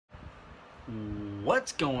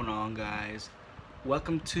What's going on, guys?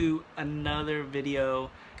 Welcome to another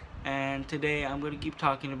video, and today I'm going to keep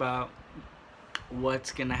talking about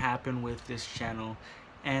what's going to happen with this channel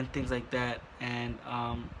and things like that. And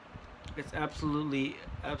it's absolutely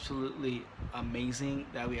amazing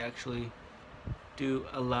that we actually do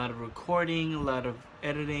a lot of recording, a lot of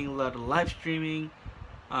editing, a lot of live streaming,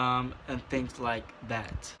 and things like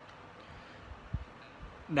that.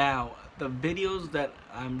 Now, the videos that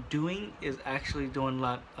I'm doing is actually doing a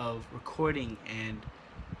lot of recording, and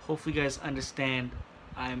hopefully you guys understand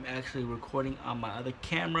I'm actually recording on my other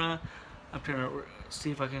camera. I'm trying to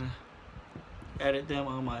see if I can edit them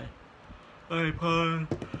on my iPod.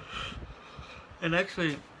 And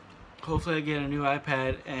actually, hopefully I get a new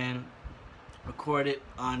iPad and record it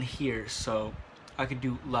on here so I can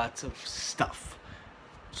do lots of stuff.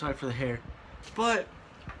 Sorry for the hair. But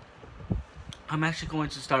I'm actually going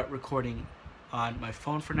to start recording on my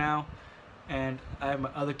phone for now, and I have my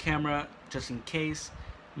other camera just in case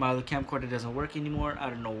my other camcorder doesn't work anymore. I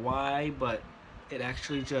don't know why, but it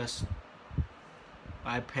actually just,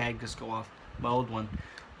 my iPad just go off, my old one.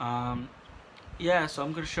 Yeah, so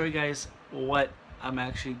I'm going to show you guys what I'm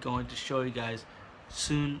actually going to show you guys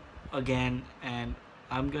soon again, and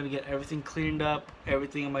I'm going to get everything cleaned up,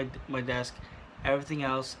 everything on my desk, everything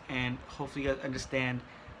else, and hopefully you guys understand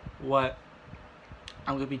what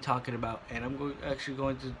I'm going to be talking about. And I'm actually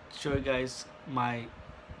going to show you guys my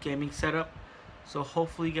gaming setup, so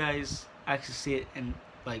hopefully you guys actually see it in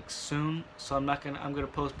like soon. So I'm going to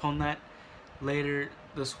postpone that later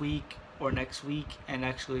this week or next week and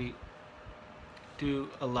actually do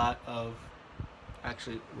a lot of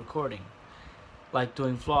actually recording, like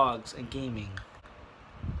doing vlogs and gaming.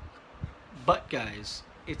 But guys,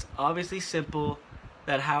 it's obviously simple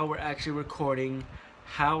that how we're actually recording,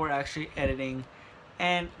 how we're actually editing,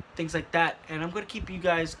 and things like that. And I'm going to keep you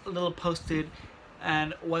guys a little posted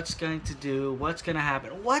and what's going to do, what's going to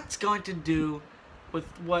happen, what's going to do with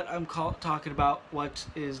what I'm talking about, what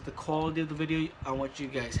is the quality of the video I want you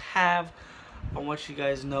guys have. I want you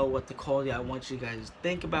guys know what the quality I want you guys to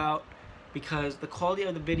think about, because the quality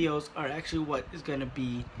of the videos are actually what is going to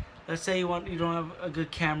be. Let's say you don't have a good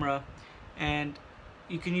camera, and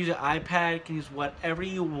you can use an iPad, you can use whatever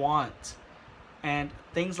you want, and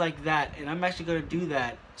things like that. And I'm actually going to do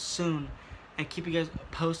that soon and keep you guys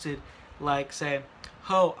posted. Like, say,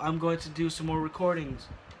 oh, I'm going to do some more recordings,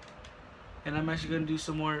 and I'm actually going to do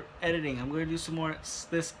some more editing, I'm going to do some more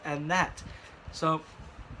this and that. So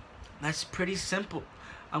that's pretty simple.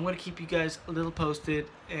 I'm going to keep you guys a little posted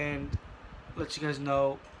and let you guys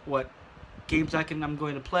know what games I'm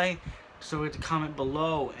going to play. So we're to comment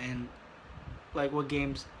below, and like what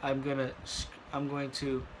games I'm going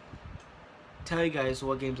to tell you guys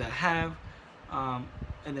what games I have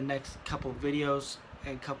in the next couple of videos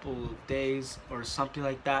and couple of days or something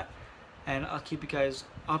like that. And I'll keep you guys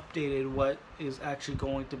updated what is actually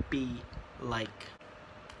going to be like.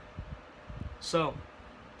 So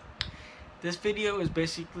this video is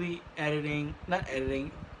basically not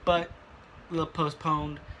editing, but a little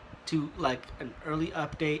postponed to like an early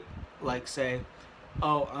update, like say,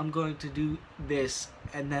 oh, I'm going to do this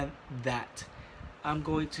and then that. I'm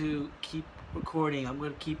going to keep recording, I'm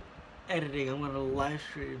going to keep editing, I'm going to live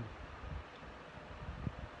stream,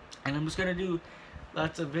 and I'm just going to do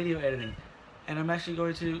lots of video editing. And I'm actually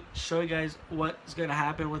going to show you guys what's going to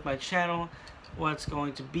happen with my channel, what's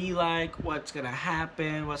going to be like, what's going to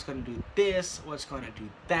happen, what's going to do this, what's going to do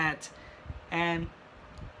that, and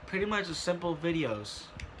pretty much the simple videos.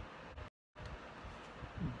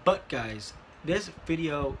 But guys, this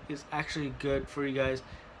video is actually good for you guys,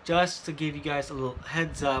 just to give you guys a little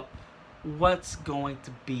heads up what's going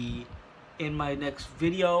to be in my next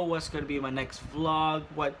video, what's going to be in my next vlog.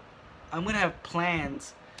 What I'm going to have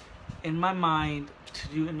plans in my mind to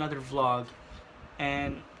do another vlog,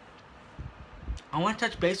 and I want to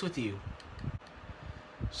touch base with you.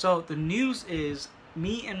 So the news is,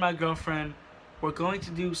 me and my girlfriend, we're going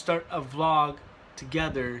to start a vlog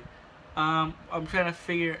together. I'm trying to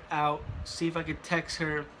figure out, see if I could text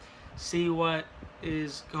her, see what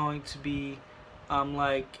is going to be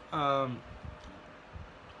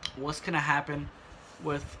what's gonna happen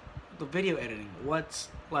with the video editing.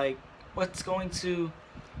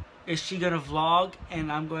 Is she gonna vlog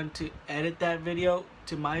and I'm going to edit that video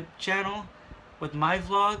to my channel with my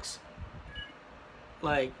vlogs?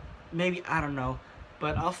 Like, maybe, I don't know,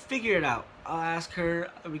 but I'll figure it out. I'll ask her,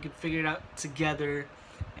 we can figure it out together,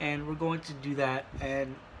 and we're going to do that,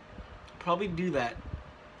 and probably do that,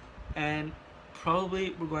 and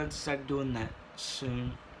probably we're going to start doing that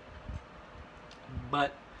soon.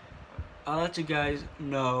 But I'll let you guys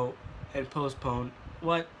know and postpone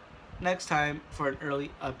what next time for an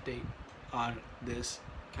early update on this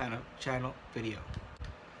kind of channel video.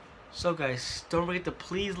 So guys, don't forget to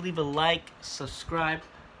please leave a like, subscribe,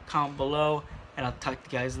 comment below, and I'll talk to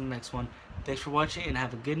you guys in the next one. Thanks for watching, and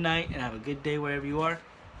have a good night and have a good day wherever you are,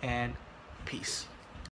 and peace.